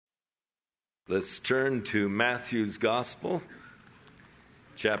Let's turn to Matthew's Gospel,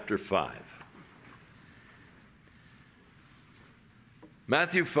 chapter 5.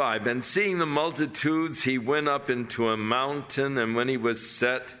 Matthew 5, and seeing the multitudes, he went up into a mountain, and when he was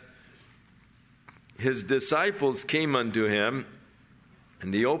set, his disciples came unto him,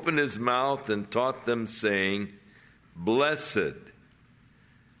 and he opened his mouth and taught them, saying, Blessed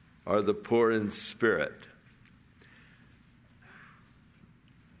are the poor in spirit.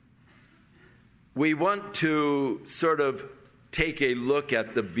 We want to sort of take a look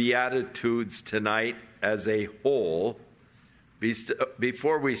at the Beatitudes tonight as a whole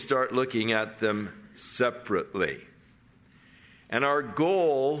before we start looking at them separately. And our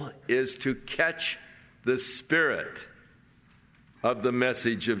goal is to catch the spirit of the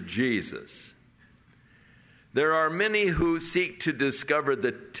message of Jesus. There are many who seek to discover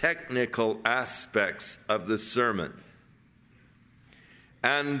the technical aspects of the sermon,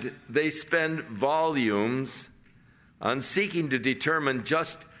 and they spend volumes on seeking to determine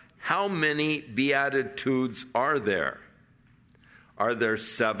just how many Beatitudes are there. Are there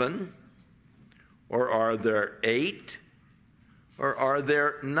 7? Or are there 8? Or are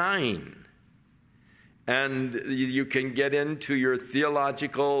there 9? And you can get into your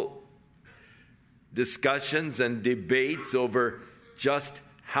theological discussions and debates over just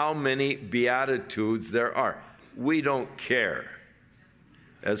how many Beatitudes there are. We don't care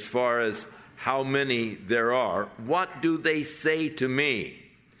as far as how many there are. What do they say to me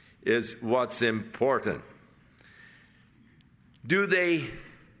is what's important. Do they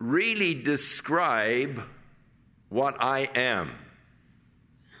really describe what I am?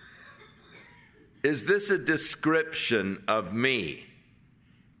 Is this a description of me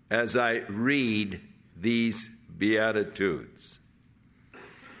as I read these Beatitudes?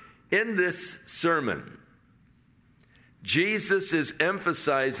 In this sermon, Jesus is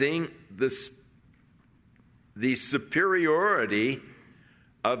emphasizing the superiority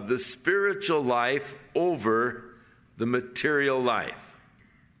of the spiritual life over the material life.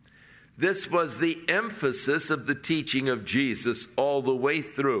 This was the emphasis of the teaching of Jesus all the way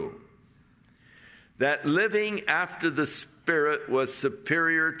through, that living after the Spirit was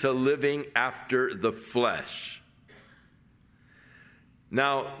superior to living after the flesh.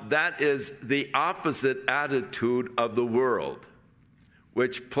 Now, that is the opposite attitude of the world,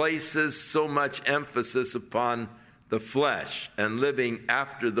 which places so much emphasis upon the flesh and living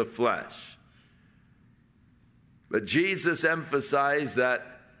after the flesh. But Jesus emphasized that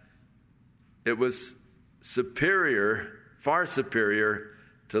it was superior, far superior,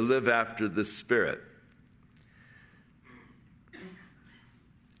 to live after the Spirit.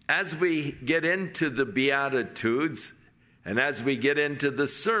 As we get into the Beatitudes, and as we get into the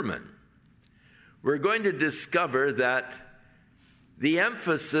sermon, we're going to discover that the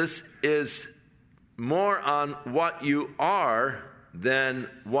emphasis is more on what you are than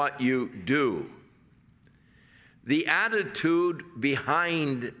what you do. The attitude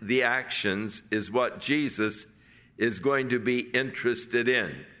behind the actions is what Jesus is going to be interested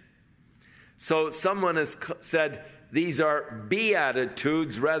in. So someone has said these are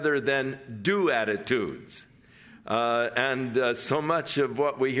beatitudes rather than do-attitudes. So much of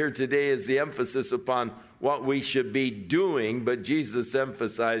what we hear today is the emphasis upon what we should be doing, but Jesus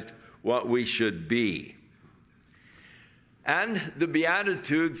emphasized what we should be. And the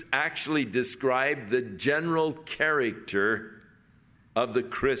Beatitudes actually describe the general character of the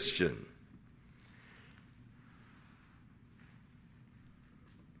Christian.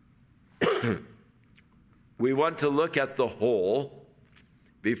 We want to look at the whole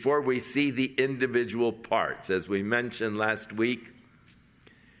before we see the individual parts. As we mentioned last week,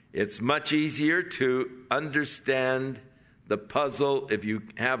 it's much easier to understand the puzzle if you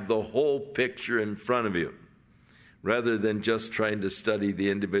have the whole picture in front of you, rather than just trying to study the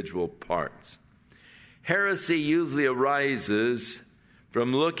individual parts. Heresy usually arises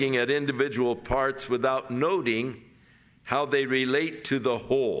from looking at individual parts without noting how they relate to the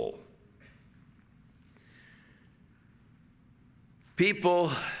whole.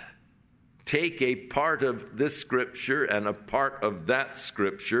 People take a part of this scripture and a part of that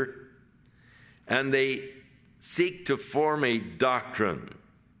scripture, and they seek to form a doctrine.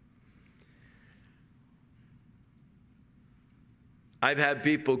 I've had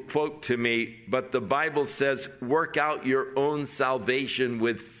people quote to me, but the Bible says, work out your own salvation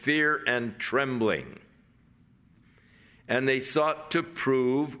with fear and trembling. And they sought to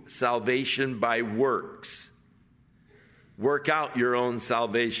prove salvation by works. Work out your own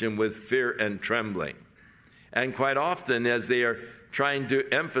salvation with fear and trembling. And quite often, as they are trying to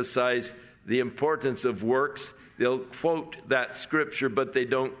emphasize the importance of works, they'll quote that scripture, but they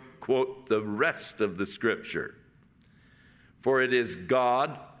don't quote the rest of the scripture. For it is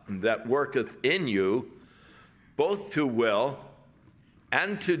God that worketh in you both to will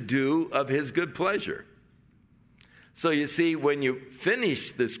and to do of his good pleasure. So you see, when you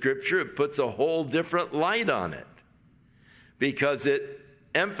finish the scripture, it puts a whole different light on it, because it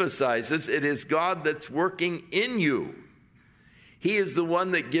emphasizes it is God that's working in you. He is the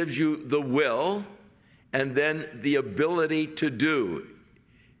one that gives you the will and then the ability to do.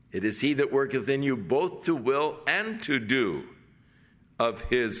 It is he that worketh in you both to will and to do of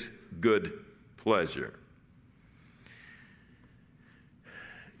his good pleasure.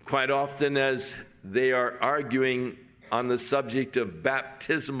 Quite often, as they are arguing on the subject of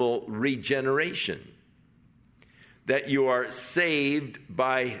baptismal regeneration, that you are saved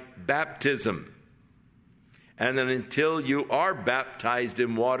by baptism, and that until you are baptized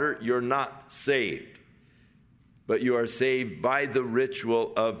in water, you're not saved, but you are saved by the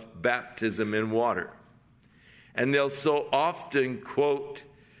ritual of baptism in water. And they'll so often quote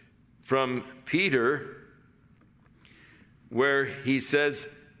from Peter, where he says,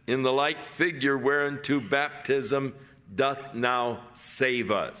 in the like figure whereunto baptism doth now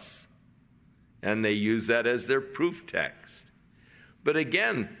save us. And they use that as their proof text. But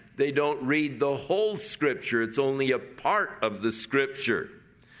again, they don't read the whole scripture. It's only a part of the scripture.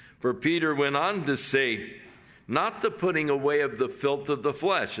 For Peter went on to say, not the putting away of the filth of the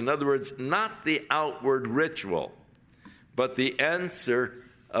flesh. In other words, not the outward ritual, but the answer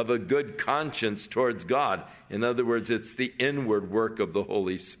of a good conscience towards God. In other words, it's the inward work of the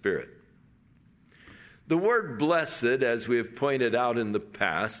Holy Spirit. The word blessed, as we have pointed out in the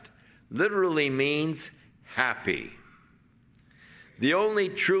past, literally means happy. The only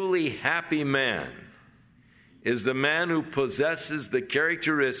truly happy man is the man who possesses the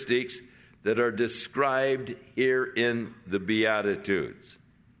characteristics that are described here in the Beatitudes.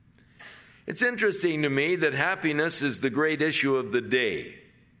 It's interesting to me that happiness is the great issue of the day.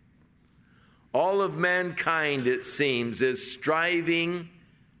 All of mankind, it seems, is striving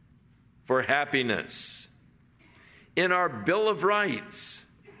for happiness. In our Bill of Rights,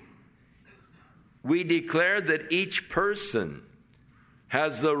 we declare that each person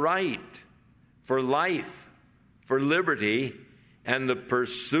has the right for life, for liberty, and the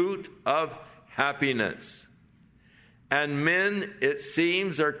pursuit of happiness. And men, it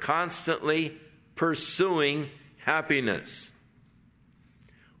seems, are constantly pursuing happiness.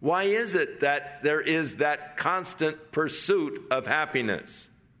 Why is it that there is that constant pursuit of happiness?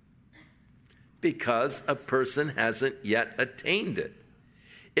 Because a person hasn't yet attained it.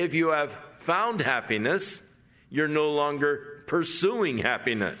 If you have found happiness, you're no longer pursuing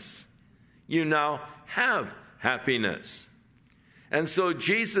happiness. You now have happiness. And so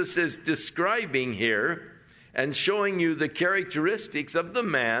Jesus is describing here and showing you the characteristics of the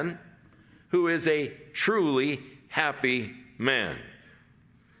man who is a truly happy man.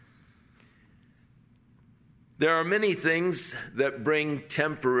 There are many things that bring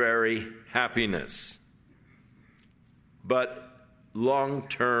temporary happiness, but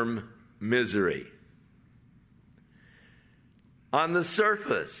long-term misery. On the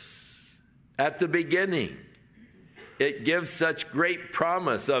surface, at the beginning, it gives such great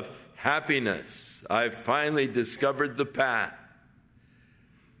promise of happiness. I've finally discovered the path.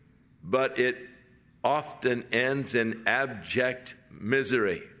 But it often ends in abject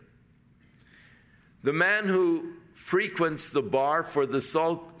misery. The man who frequents the bar for the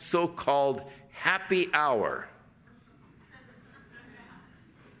so-called happy hour.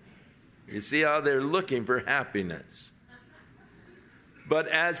 You see how they're looking for happiness. But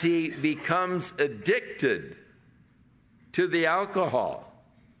as he becomes addicted to the alcohol,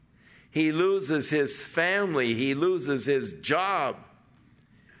 he loses his family, he loses his job,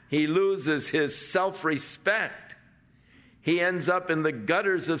 he loses his self-respect. He ends up in the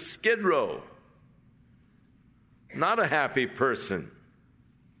gutters of Skid Row. Not a happy person.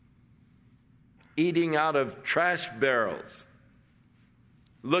 Eating out of trash barrels,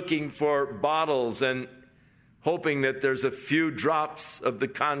 looking for bottles and hoping that there's a few drops of the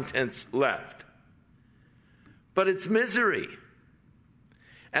contents left. But it's misery.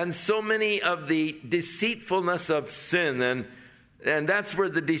 And so many of the deceitfulness of sin, and that's where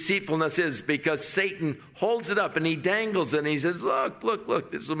the deceitfulness is, because Satan holds it up and he dangles it and he says,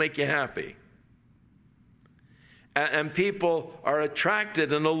 look, this will make you happy. And people are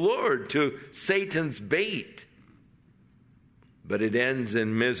attracted and allured to Satan's bait. But it ends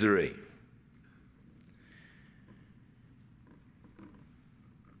in misery.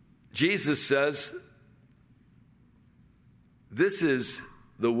 Jesus says, this is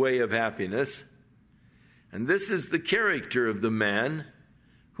the way of happiness, and this is the character of the man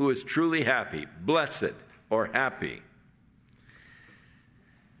who is truly happy, blessed or happy.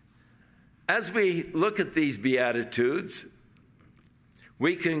 As we look at these Beatitudes,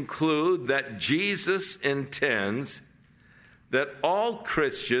 we conclude that Jesus intends that all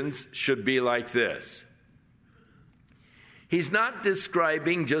Christians should be like this. He's not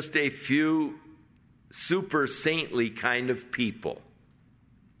describing just a few super saintly kind of people.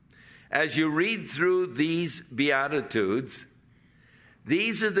 As you read through these Beatitudes,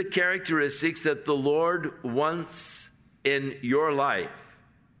 these are the characteristics that the Lord wants in your life.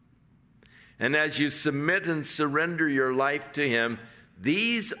 And as you submit and surrender your life to Him,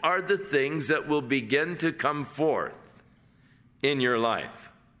 these are the things that will begin to come forth in your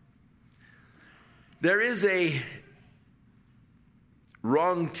life. There is a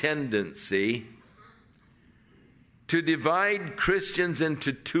wrong tendency to divide Christians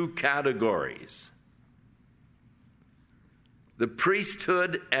into two categories: the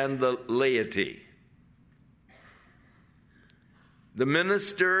priesthood and the laity, the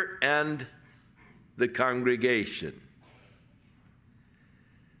minister and the congregation.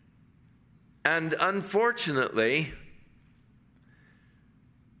 And unfortunately,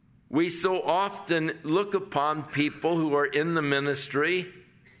 we so often look upon people who are in the ministry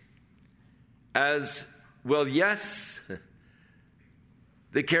as, well, yes,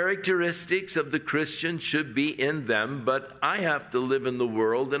 the characteristics of the Christian should be in them, but I have to live in the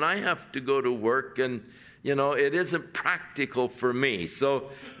world and I have to go to work, and, it isn't practical for me.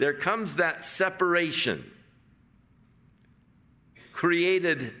 So there comes that separation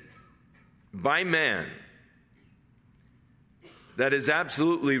created by man that is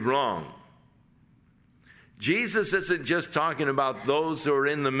absolutely wrong. Jesus isn't just talking about those who are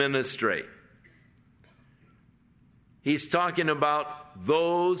in the ministry. He's talking about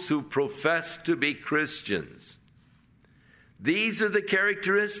those who profess to be Christians. These are the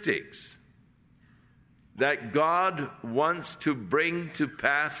characteristics that God wants to bring to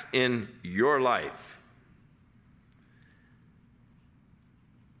pass in your life.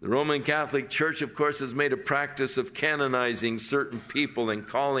 The Roman Catholic Church, of course, has made a practice of canonizing certain people and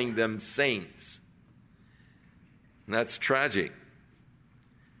calling them saints. And that's tragic,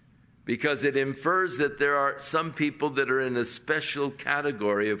 because it infers that there are some people that are in a special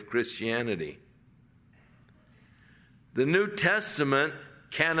category of Christianity. The New Testament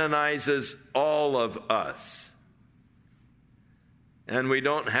canonizes all of us. And we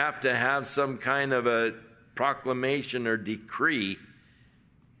don't have to have some kind of a proclamation or decree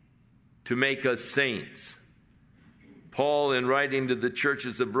to make us saints. Paul, in writing to the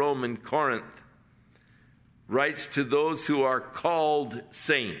churches of Rome and Corinth, writes to those who are called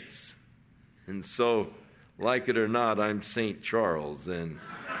saints. And so, like it or not, I'm St. Charles, and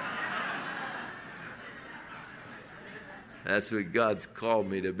that's what God's called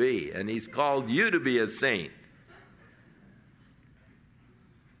me to be. And He's called you to be a saint.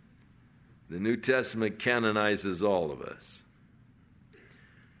 The New Testament canonizes all of us.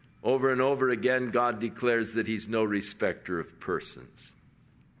 Over and over again, God declares that He's no respecter of persons.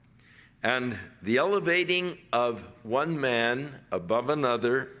 And the elevating of one man above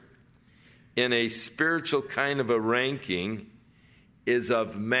another in a spiritual kind of a ranking is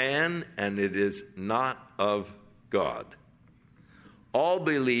of man, and it is not of God. All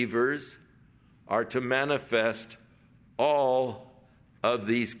believers are to manifest all of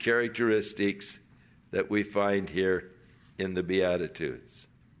these characteristics that we find here in the Beatitudes.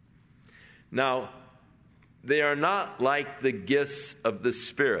 Now, they are not like the gifts of the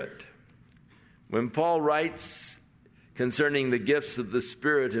Spirit. When Paul writes concerning the gifts of the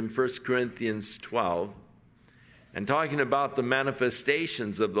Spirit in 1 Corinthians 12, and talking about the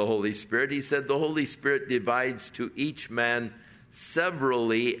manifestations of the Holy Spirit, he said the Holy Spirit divides to each man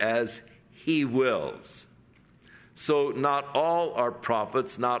severally as He wills. So not all are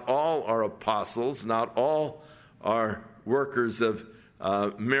prophets, not all are apostles, not all are workers of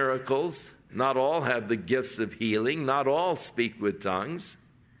miracles, not all have the gifts of healing, not all speak with tongues.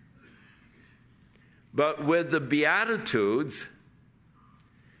 But with the Beatitudes,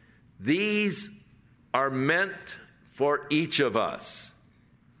 these are meant for each of us.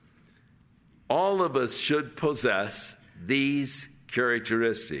 All of us should possess these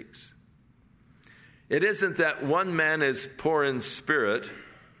characteristics. It isn't that one man is poor in spirit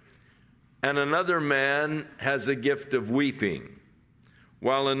and another man has the gift of weeping,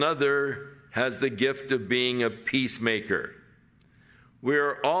 while another has the gift of being a peacemaker. We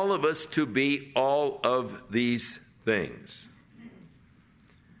are all of us to be all of these things.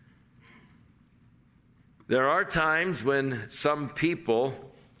 There are times when some people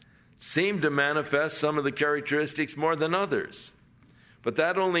seem to manifest some of the characteristics more than others. But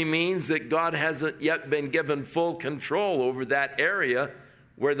that only means that God hasn't yet been given full control over that area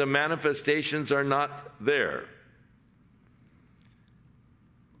where the manifestations are not there.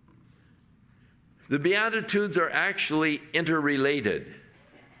 The Beatitudes are actually interrelated.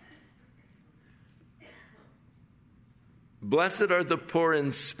 Blessed are the poor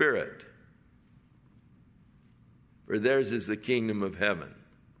in spirit, for theirs is the kingdom of heaven.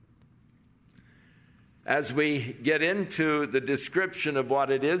 As we get into the description of what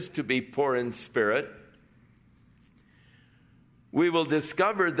it is to be poor in spirit, we will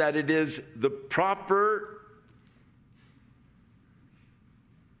discover that it is the proper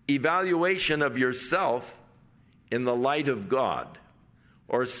evaluation of yourself in the light of God,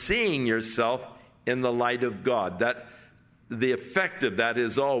 or seeing yourself in the light of God. That the effect of that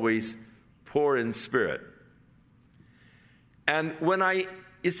is always poor in spirit. And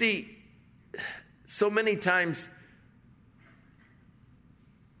you see, so many times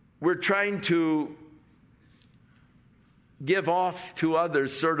we're trying to give off to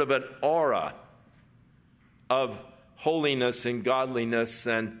others sort of an aura of holiness and godliness,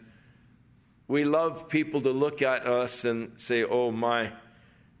 and we love people to look at us and say, oh my,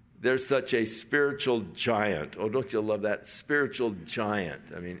 there's such a spiritual giant. Oh, don't you love that? Spiritual giant.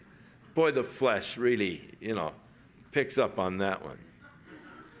 I mean, boy, the flesh really, picks up on that one.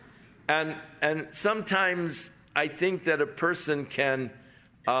 And sometimes I think that a person can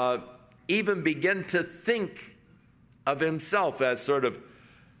even begin to think of himself as sort of,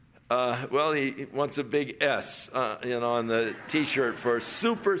 he wants a big S, on the T-shirt for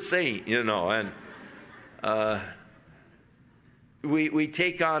super saint, and we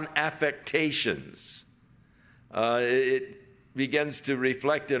take on affectations. It begins to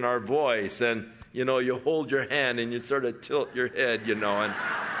reflect in our voice, and you hold your hand and you sort of tilt your head, and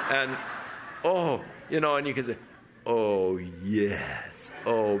you can say, oh yes,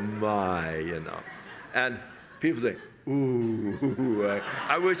 oh my, and people say, ooh,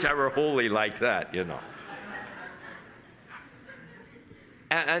 I wish I were holy like that,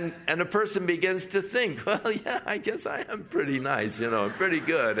 And a person begins to think, well, yeah, I guess I am pretty nice, pretty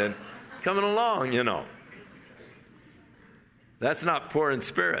good, and coming along, That's not poor in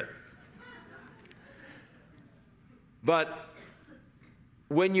spirit. But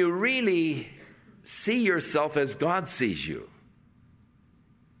when you really see yourself as God sees you,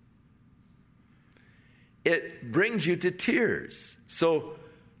 it brings you to tears. So,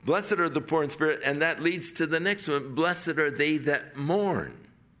 blessed are the poor in spirit, and that leads to the next one. Blessed are they that mourn,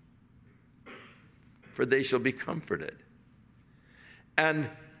 for they shall be comforted. And,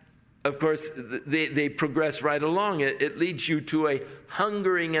 of course, they progress right along. It leads you to a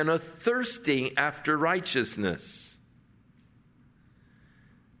hungering and a thirsting after righteousness.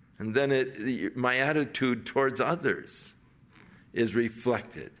 And then my attitude towards others is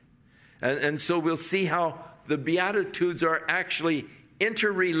reflected. And so we'll see how the Beatitudes are actually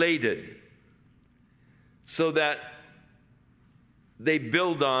interrelated so that they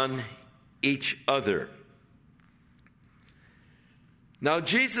build on each other. Now,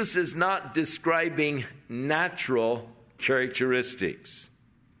 Jesus is not describing natural characteristics.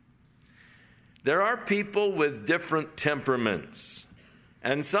 There are people with different temperaments,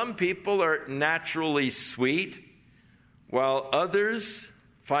 and some people are naturally sweet, while others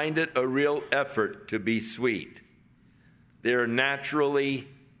find it a real effort to be sweet. They're naturally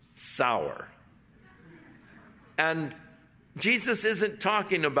sour. And Jesus isn't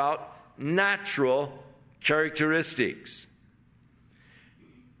talking about natural characteristics.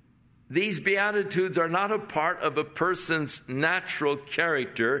 These Beatitudes are not a part of a person's natural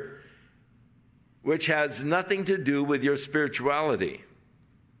character, which has nothing to do with your spirituality.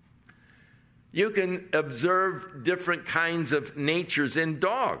 You can observe different kinds of natures in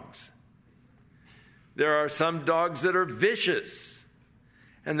dogs. There are some dogs that are vicious,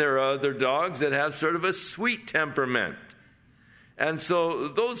 and there are other dogs that have sort of a sweet temperament. And so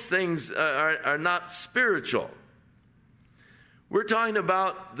those things are not spiritual. We're talking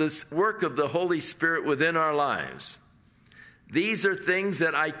about this work of the Holy Spirit within our lives. These are things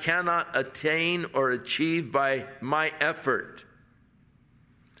that I cannot attain or achieve by my effort.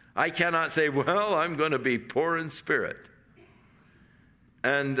 I cannot say, well, I'm going to be poor in spirit.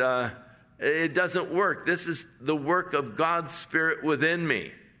 And it doesn't work. This is the work of God's Spirit within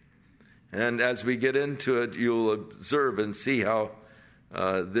me. And as we get into it, you'll observe and see how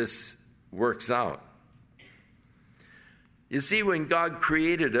this works out. You see, when God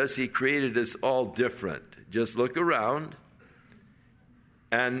created us, He created us all different. Just look around,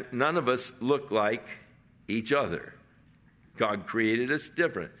 and none of us look like each other. God created us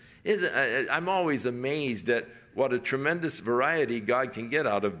different. I'm always amazed at what a tremendous variety God can get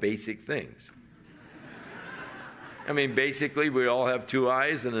out of basic things. I mean, basically, we all have 2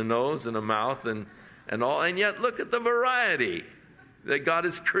 eyes and a nose and a mouth and all, and yet look at the variety that God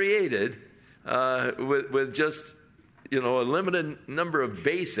has created with just, a limited number of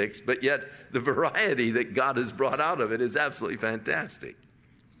basics, but yet the variety that God has brought out of it is absolutely fantastic.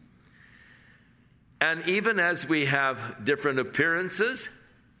 And even as we have different appearances,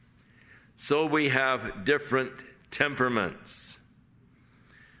 so we have different temperaments.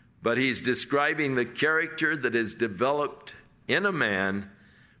 But he's describing the character that is developed in a man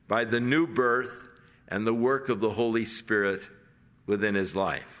by the new birth and the work of the Holy Spirit within his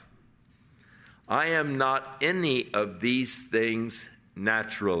life. I am not any of these things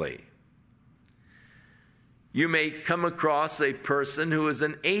naturally. You may come across a person who is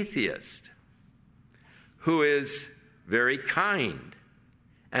an atheist, who is very kind,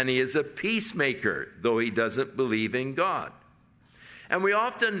 and he is a peacemaker, though he doesn't believe in God. And we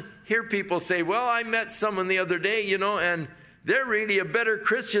often hear people say, well, I met someone the other day, and they're really a better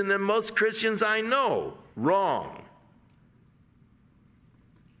Christian than most Christians I know. Wrong.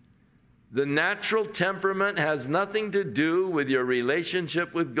 The natural temperament has nothing to do with your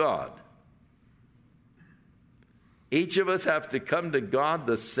relationship with God. Each of us have to come to God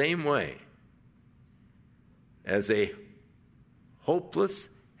the same way, as a hopeless,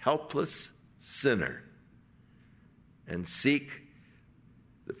 helpless sinner, and seek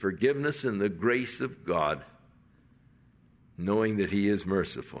the forgiveness and the grace of God, knowing that he is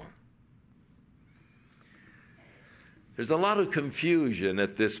merciful. There's a lot of confusion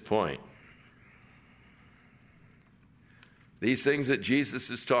at this point. These things that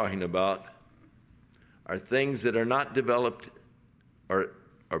Jesus is talking about are things that are not developed or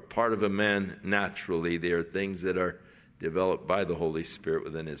are part of a man naturally. They are things that are developed by the Holy Spirit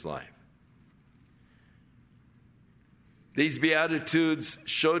within his life. These Beatitudes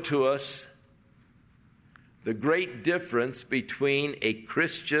show to us the great difference between a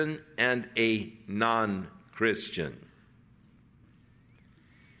Christian and a non-Christian.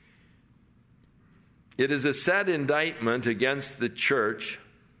 It is a sad indictment against the church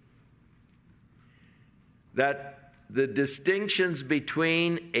that the distinctions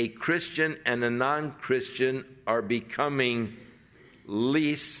between a Christian and a non-Christian are becoming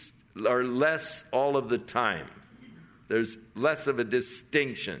less all of the time. There's less of a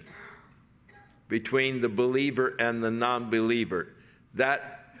distinction between the believer and the non-believer.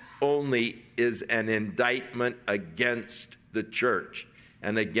 That only is an indictment against the church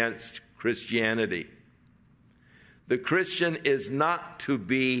and against Christianity. The Christian is not to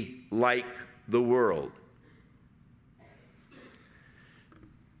be like the world.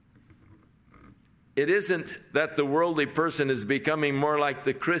 It isn't that the worldly person is becoming more like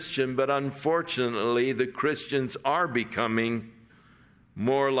the Christian, but unfortunately, the Christians are becoming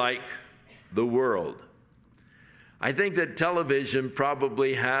more like the world. I think that television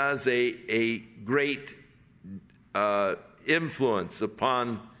probably has a great influence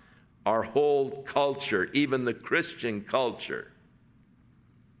upon our whole culture, even the Christian culture.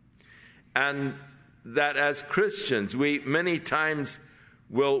 And that as Christians, we many times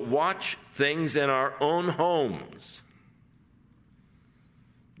will watch things in our own homes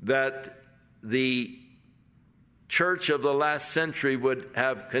that the church of the last century would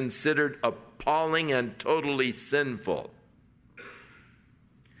have considered appalling and totally sinful.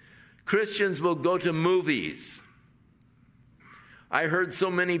 Christians will go to movies. I heard so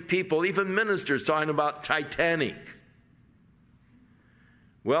many people, even ministers, talking about Titanic.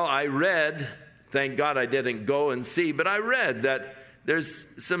 Well, I read, thank God I didn't go and see, but I read that there's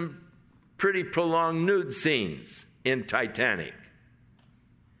some pretty prolonged nude scenes in Titanic.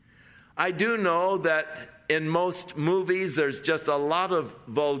 I do know that in most movies there's just a lot of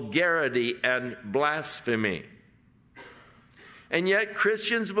vulgarity and blasphemy. And yet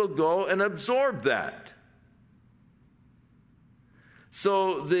Christians will go and absorb that.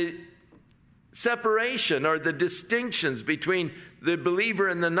 So the separation or the distinctions between the believer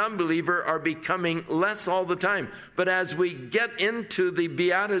and the non-believer are becoming less all the time. But as we get into the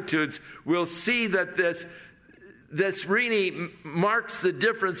Beatitudes, we'll see that this really marks the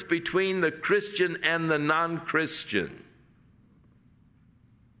difference between the Christian and the non-Christian.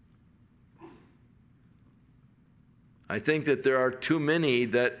 I think that there are too many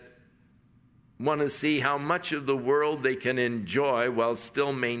that want to see how much of the world they can enjoy while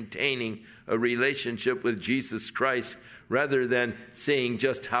still maintaining a relationship with Jesus Christ, rather than seeing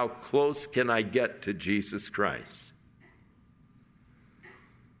just how close can I get to Jesus Christ.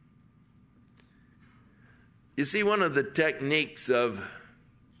 You see, one of the techniques of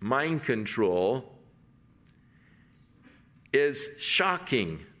mind control is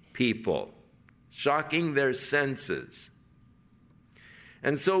shocking people, shocking their senses.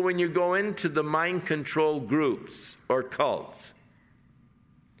 And so when you go into the mind control groups or cults,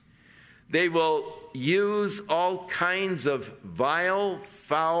 they will use all kinds of vile,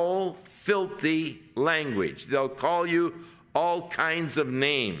 foul, filthy language. They'll call you all kinds of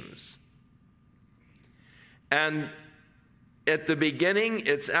names. And at the beginning,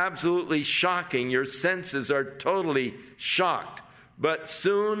 it's absolutely shocking. Your senses are totally shocked. But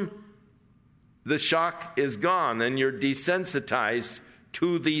soon, the shock is gone and you're desensitized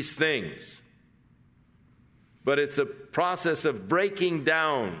to these things. But it's a process of breaking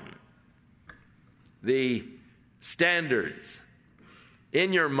down the standards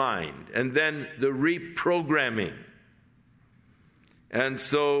in your mind and then the reprogramming. And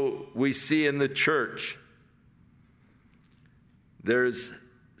so we see in the church, there's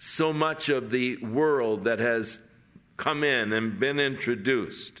so much of the world that has come in and been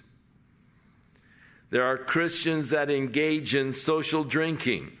introduced. There are Christians that engage in social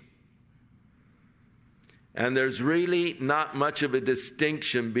drinking. And there's really not much of a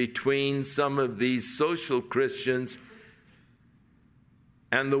distinction between some of these social Christians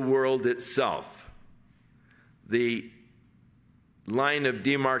and the world itself. The line of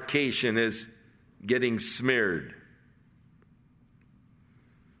demarcation is getting smeared.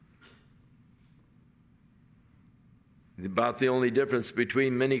 About the only difference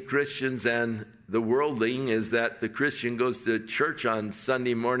between many Christians and the worldling is that the Christian goes to church on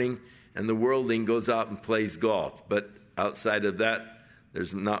Sunday morning and the worldling goes out and plays golf. But outside of that,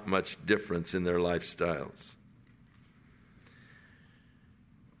 there's not much difference in their lifestyles.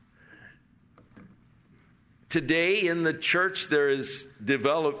 Today in the church, there is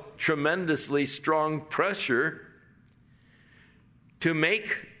developed tremendously strong pressure to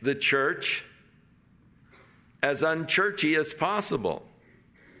make the church as unchurchy as possible.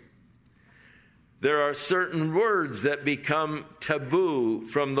 There are certain words that become taboo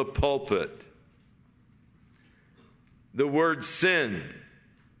from the pulpit. The word sin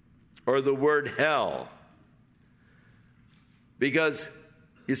or the word hell. Because,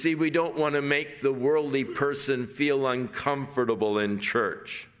 you see, we don't want to make the worldly person feel uncomfortable in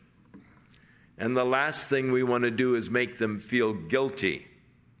church. And the last thing we want to do is make them feel guilty.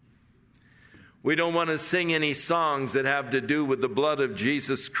 We don't want to sing any songs that have to do with the blood of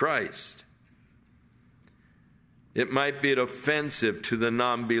Jesus Christ. It might be offensive to the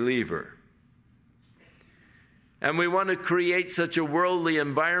non-believer. And we want to create such a worldly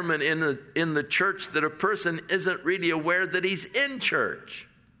environment in the church that a person isn't really aware that he's in church.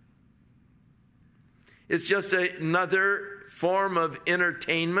 It's just another form of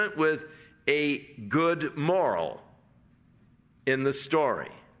entertainment with a good moral in the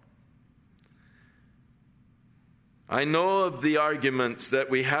story. I know of the arguments that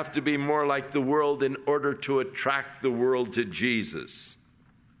we have to be more like the world in order to attract the world to Jesus.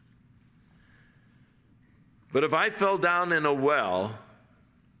 But if I fell down in a well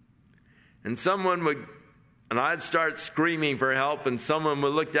and I'd start screaming for help and someone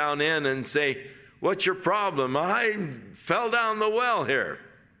would look down in and say, "What's your problem?" "I fell down the well here."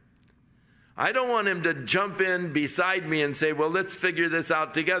 I don't want him to jump in beside me and say, "Well, let's figure this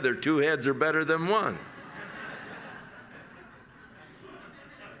out together. 2 heads are better than 1.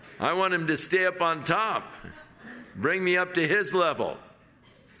 I want him to stay up on top, bring me up to his level.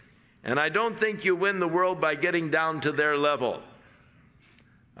 And I don't think you win the world by getting down to their level.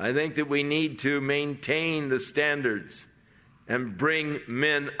 I think that we need to maintain the standards and bring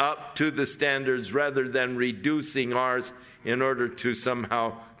men up to the standards rather than reducing ours in order to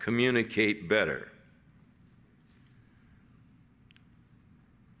somehow communicate better.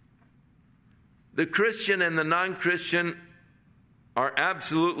 The Christian and the non-Christian are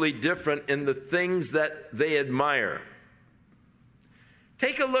absolutely different in the things that they admire.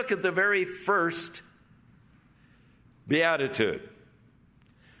 Take a look at the very first beatitude.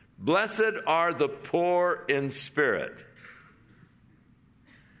 Blessed are the poor in spirit.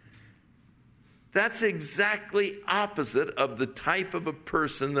 That's exactly opposite of the type of a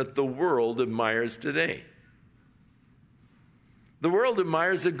person that the world admires today. The world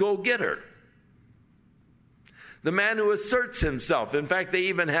admires a go-getter. The man who asserts himself. In fact, they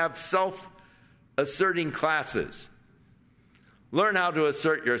even have self-asserting classes. Learn how to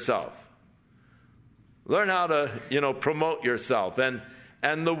assert yourself. Learn how to, promote yourself. And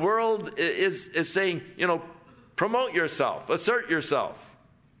the world is saying, promote yourself, assert yourself.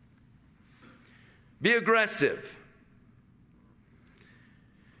 Be aggressive.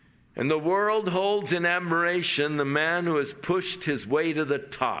 And the world holds in admiration the man who has pushed his way to the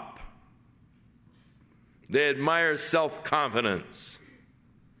top. They admire self-confidence.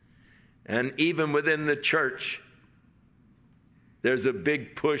 And even within the church, there's a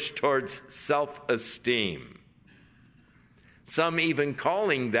big push towards self-esteem. Some even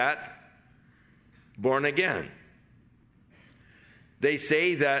calling that born again. They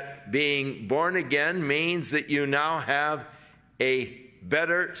say that being born again means that you now have a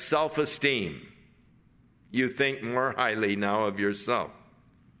better self-esteem. You think more highly now of yourself.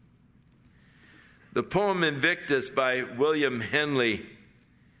 The poem Invictus by William Henley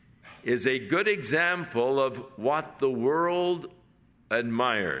is a good example of what the world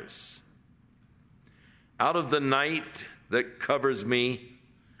admires. Out of the night that covers me,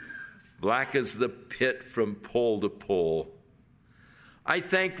 black as the pit from pole to pole, I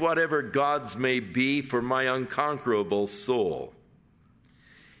thank whatever gods may be for my unconquerable soul.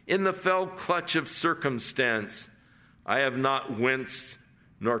 In the fell clutch of circumstance, I have not winced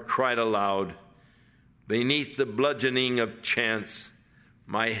nor cried aloud. Beneath the bludgeoning of chance,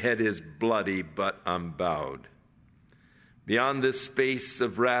 my head is bloody but unbowed. Beyond this space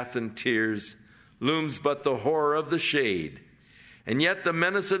of wrath and tears looms but the horror of the shade, and yet the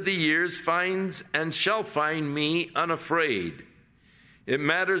menace of the years finds and shall find me unafraid. It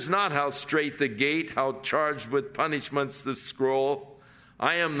matters not how strait the gate, how charged with punishments the scroll.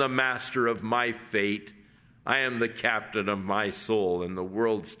 I am the master of my fate. I am the captain of my soul, and the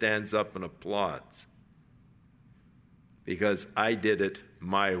world stands up and applauds because I did it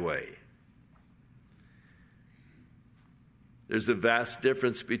my way. There's a vast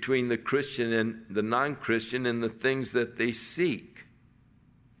difference between the Christian and the non-Christian in the things that they seek.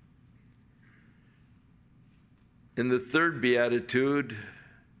 In the third beatitude,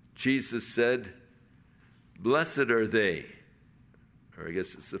 Jesus said, "Blessed are they," or I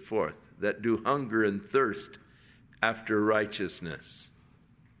guess it's the fourth, "that do hunger and thirst after righteousness."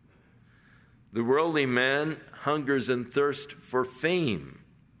 The worldly man hungers and thirsts for fame,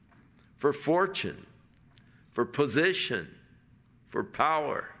 for fortune, for position, for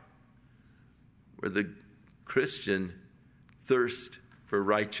power, where the Christian thirsts for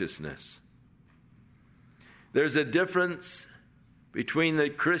righteousness. There's a difference between the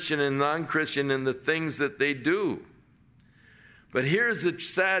Christian and non-Christian in the things that they do. But here's the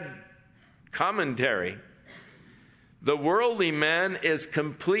sad commentary. The worldly man is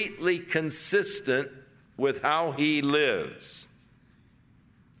completely consistent with how he lives.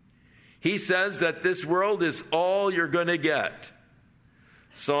 He says that this world is all you're going to get.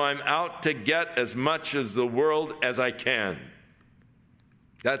 So I'm out to get as much as the world as I can.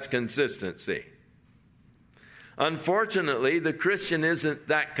 That's consistency. Unfortunately, the Christian isn't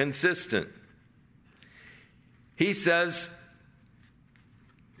that consistent. He says,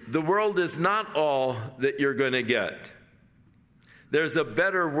 the world is not all that you're going to get. There's a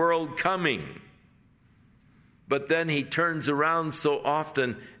better world coming. But then he turns around so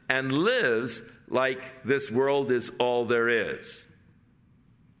often and lives like this world is all there is,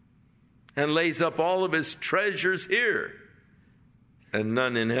 and lays up all of his treasures here and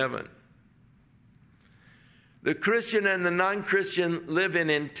none in heaven. The Christian and the non-Christian live in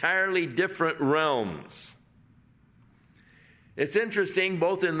entirely different realms. It's interesting,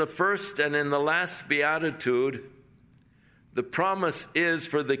 both in the first and in the last beatitude, the promise is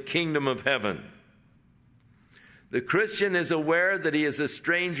for the kingdom of heaven. The Christian is aware that he is a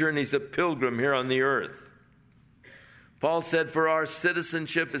stranger and he's a pilgrim here on the earth. Paul said, "For our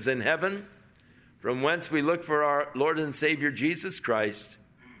citizenship is in heaven, from whence we look for our Lord and Savior Jesus Christ,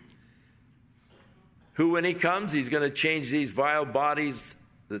 who, when he comes, he's going to change these vile bodies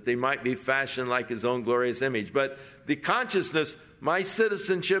that they might be fashioned like his own glorious image." But the consciousness, my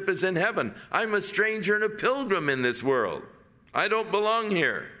citizenship is in heaven. I'm a stranger and a pilgrim in this world. I don't belong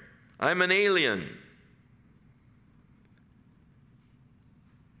here. I'm an alien.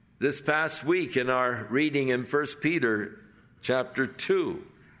 This past week in our reading in 1 Peter chapter 2,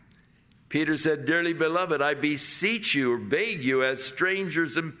 Peter said, "Dearly beloved, I beseech you or beg you as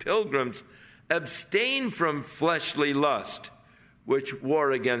strangers and pilgrims, abstain from fleshly lust, which war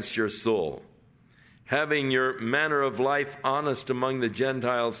against your soul, having your manner of life honest among the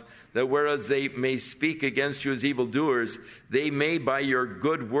Gentiles, that whereas they may speak against you as evildoers, they may by your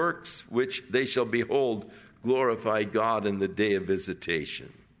good works, which they shall behold, glorify God in the day of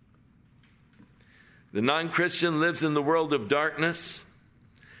visitation." The non-Christian lives in the world of darkness.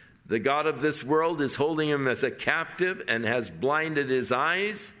 The god of this world is holding him as a captive and has blinded his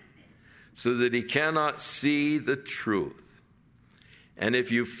eyes so that he cannot see the truth. And if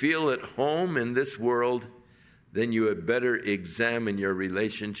you feel at home in this world, then you had better examine your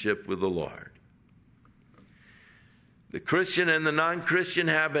relationship with the Lord. The Christian and the non-Christian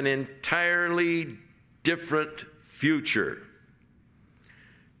have an entirely different future.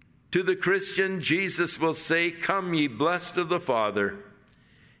 To the Christian, Jesus will say, "Come, ye blessed of the Father,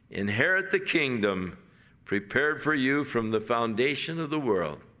 inherit the kingdom prepared for you from the foundation of the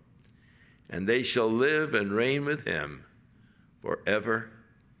world, and they shall live and reign with him forever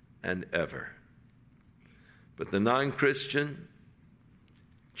and ever." But the non-Christian,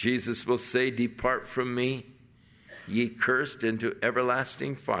 Jesus will say, "Depart from me, ye cursed, into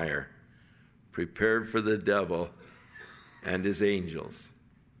everlasting fire, prepared for the devil and his angels."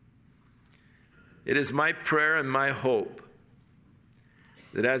 It is my prayer and my hope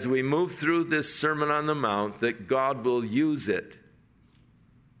that as we move through this Sermon on the Mount, that God will use it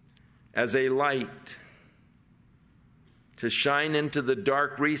as a light to shine into the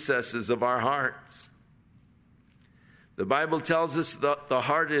dark recesses of our hearts. The Bible tells us that the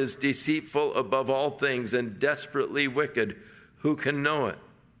heart is deceitful above all things and desperately wicked. Who can know it?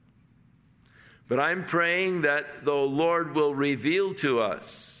 But I'm praying that the Lord will reveal to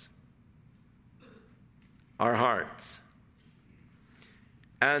us our hearts.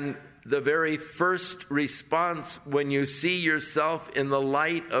 And the very first response when you see yourself in the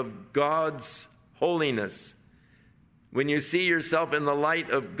light of God's holiness, when you see yourself in the light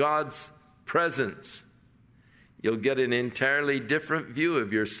of God's presence, you'll get an entirely different view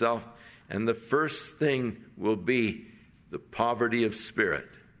of yourself. And the first thing will be the poverty of spirit.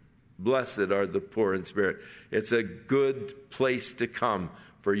 Blessed are the poor in spirit. It's a good place to come,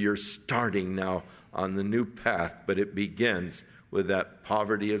 for you're starting now on the new path, but it begins with that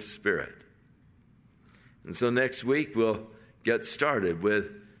poverty of spirit. And so next week we'll get started with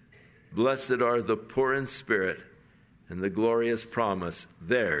 "Blessed are the poor in spirit," and the glorious promise,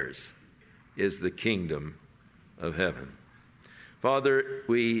 theirs is the kingdom of heaven. Father,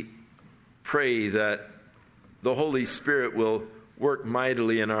 we pray that the Holy Spirit will work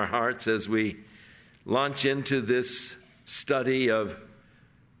mightily in our hearts as we launch into this study of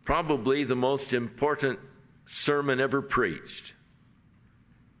probably the most important sermon ever preached.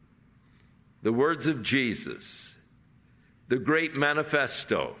 The words of Jesus, the great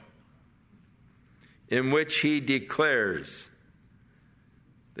manifesto in which he declares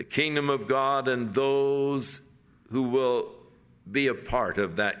the kingdom of God and those who will be a part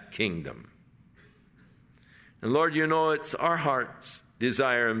of that kingdom. And Lord, you know it's our heart's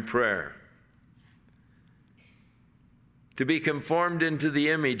desire and prayer to be conformed into the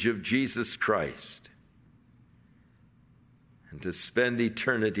image of Jesus Christ and to spend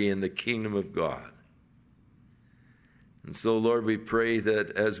eternity in the kingdom of God. And so, Lord, we pray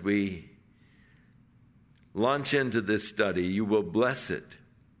that as we launch into this study, you will bless it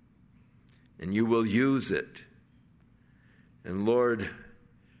and you will use it. And Lord,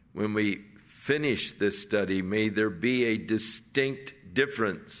 when we finish this study, may there be a distinct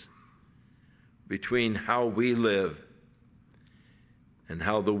difference between how we live and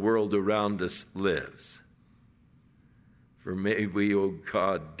how the world around us lives. For may we, O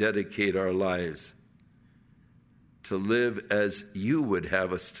God, dedicate our lives to live as you would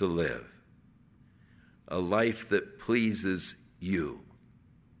have us to live, a life that pleases you.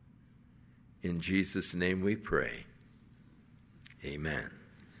 In Jesus' name we pray. Amen.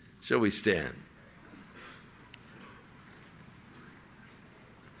 Shall we stand?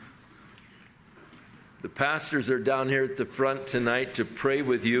 The pastors are down here at the front tonight to pray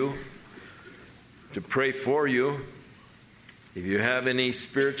with you, to pray for you. If you have any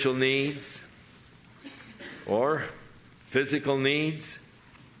spiritual needs or physical needs,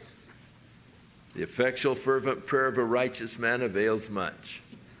 the effectual fervent prayer of a righteous man avails much.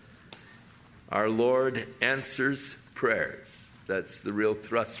 Our Lord answers prayers. That's the real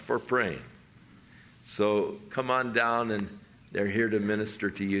thrust for praying. So come on down, and they're here to minister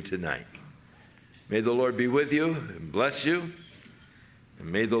to you tonight. May the Lord be with you and bless you.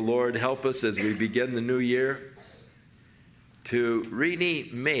 And may the Lord help us as we begin the new year to really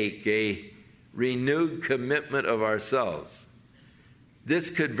make a renewed commitment of ourselves. This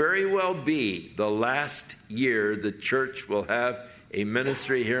could very well be the last year the church will have a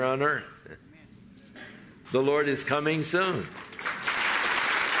ministry here on earth. The Lord is coming soon.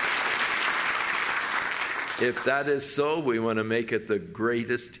 If that is so, we want to make it the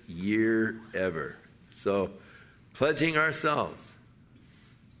greatest year ever. So, pledging ourselves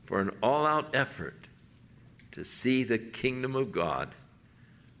for an all-out effort to see the kingdom of God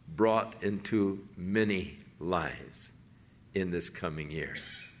brought into many lives in this coming year.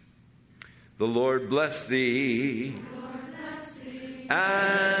 The Lord bless thee,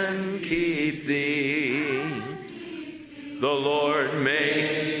 and keep thee. The Lord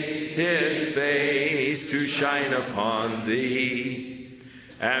make his face to shine upon thee,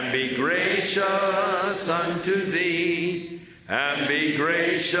 and be gracious unto thee, and be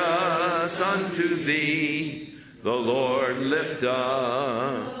gracious unto thee. The Lord lift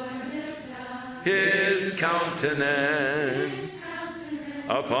up his countenance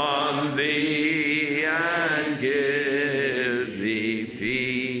upon thee and give thee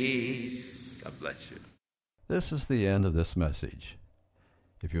peace. God bless you. This is the end of this message.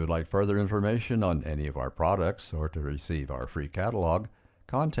 If you would like further information on any of our products or to receive our free catalog,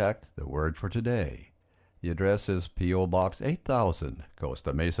 contact The Word for Today. The address is P.O. Box 8000,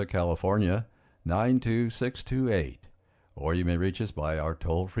 Costa Mesa, California, 92628. Or you may reach us by our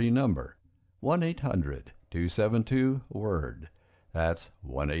toll-free number, 1-800-272-WORD. That's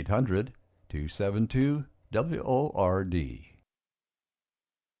 1-800-272-WORD.